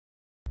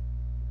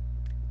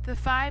The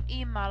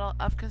 5E Model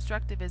of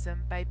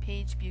Constructivism by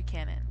Paige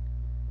Buchanan.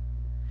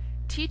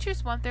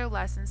 Teachers want their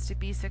lessons to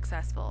be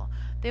successful.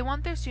 They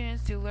want their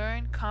students to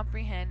learn,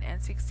 comprehend,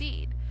 and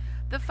succeed.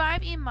 The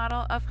 5E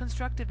Model of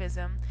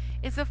Constructivism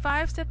is a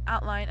 5-step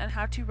outline on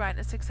how to write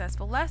a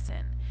successful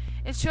lesson.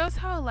 It shows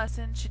how a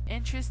lesson should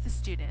interest the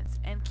students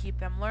and keep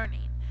them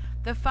learning.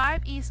 The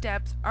 5E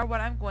steps are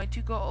what I'm going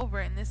to go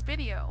over in this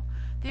video.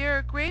 They are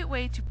a great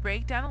way to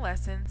break down a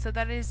lesson so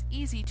that it is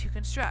easy to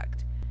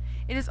construct.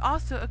 It is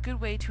also a good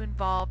way to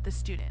involve the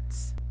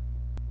students.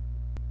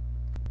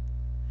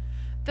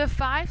 The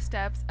 5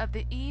 steps of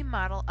the E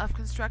model of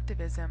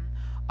constructivism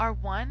are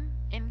 1.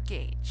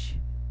 Engage,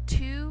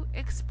 2.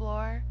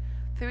 Explore,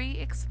 3.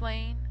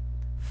 Explain,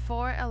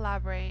 4.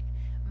 Elaborate,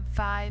 and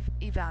 5.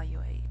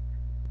 Evaluate.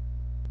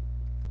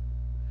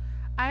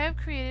 I have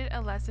created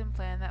a lesson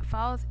plan that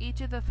follows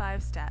each of the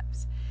 5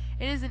 steps.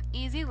 It is an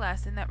easy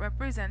lesson that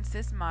represents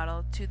this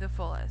model to the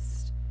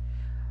fullest.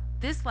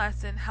 This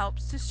lesson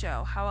helps to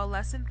show how a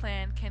lesson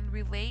plan can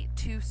relate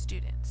to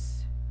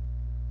students.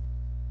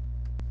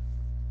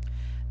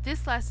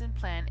 This lesson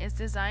plan is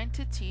designed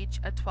to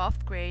teach a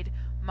 12th grade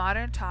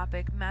modern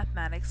topic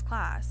mathematics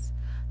class.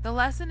 The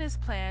lesson is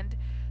planned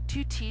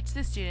to teach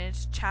the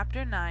students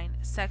Chapter 9,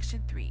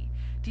 Section 3,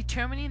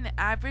 determining the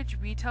average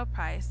retail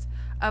price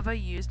of a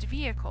used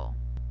vehicle.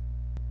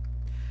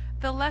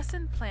 The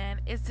lesson plan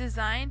is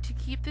designed to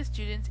keep the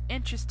students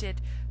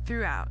interested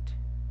throughout.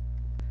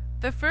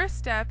 The first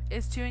step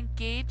is to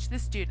engage the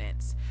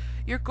students.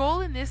 Your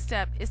goal in this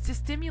step is to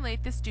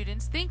stimulate the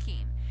students'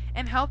 thinking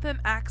and help them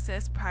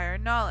access prior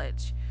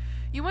knowledge.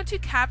 You want to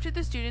capture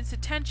the students'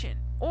 attention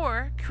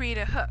or create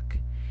a hook.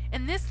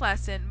 In this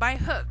lesson, my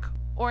hook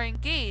or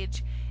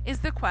engage is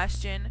the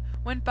question,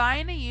 when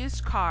buying a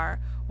used car,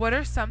 what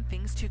are some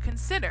things to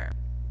consider?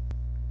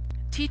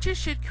 Teachers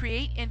should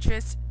create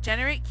interest,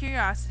 generate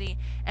curiosity,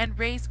 and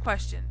raise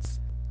questions.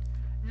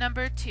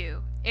 Number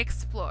 2,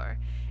 explore.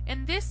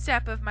 In this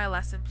step of my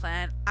lesson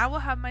plan, I will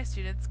have my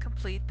students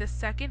complete the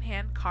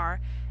second-hand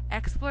car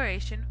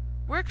exploration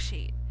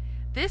worksheet.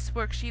 This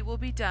worksheet will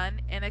be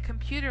done in a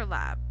computer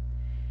lab.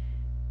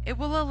 It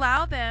will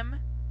allow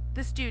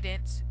the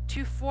students,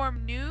 to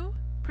form new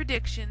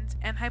predictions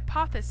and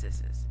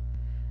hypotheses.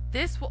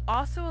 This will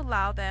also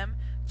allow them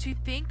to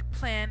think,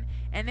 plan,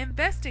 and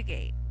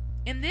investigate.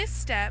 In this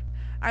step,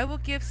 I will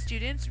give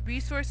students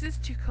resources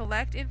to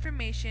collect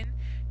information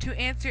to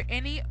answer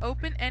any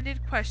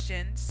open-ended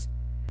questions.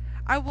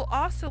 I will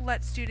also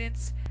let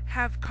students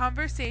have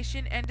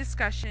conversation and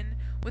discussion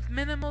with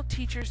minimal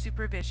teacher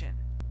supervision.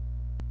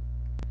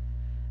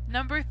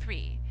 Number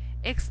 3,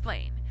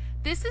 explain.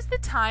 This is the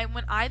time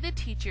when I, the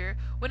teacher,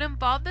 would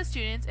involve the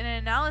students in an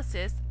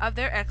analysis of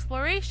their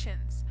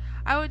explorations.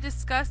 I would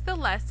discuss the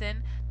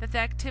lesson that the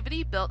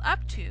activity built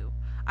up to.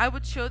 I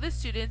would show the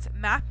students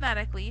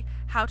mathematically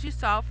how to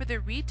solve for the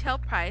retail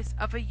price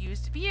of a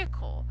used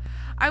vehicle.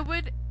 I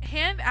would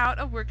hand out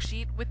a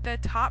worksheet with the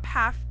top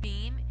half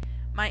being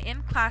my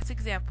in-class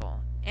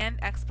example and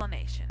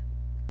explanation.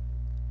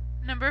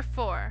 Number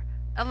 4,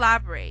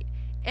 elaborate.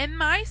 In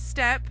my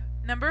step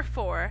number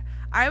 4,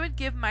 I would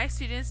give my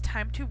students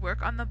time to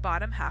work on the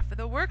bottom half of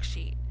the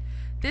worksheet.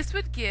 This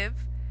would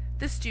give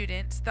the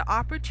students the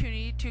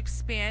opportunity to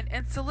expand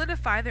and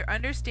solidify their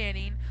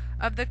understanding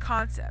of the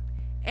concept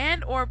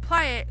and or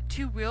apply it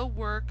to real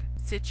work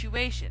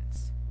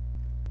situations.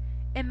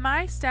 In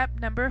my step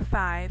number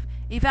 5,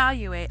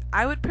 evaluate,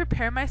 I would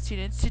prepare my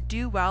students to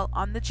do well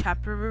on the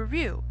chapter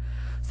review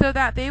so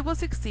that they will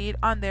succeed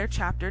on their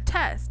chapter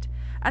test.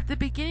 At the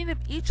beginning of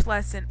each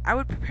lesson, I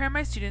would prepare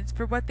my students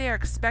for what they are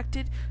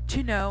expected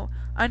to know,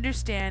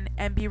 understand,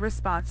 and be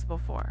responsible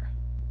for.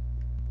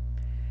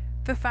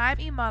 The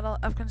 5E model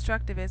of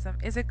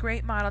constructivism is a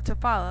great model to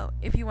follow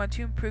if you want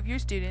to improve your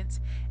students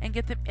and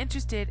get them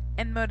interested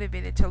and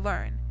motivated to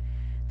learn.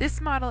 This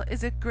model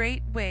is a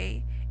great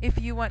way if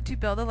you want to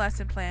build a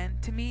lesson plan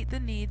to meet the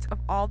needs of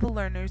all the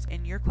learners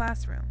in your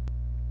classroom.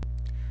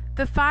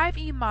 The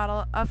 5E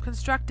model of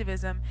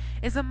constructivism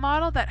is a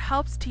model that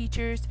helps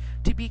teachers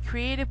to be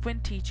creative when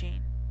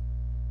teaching.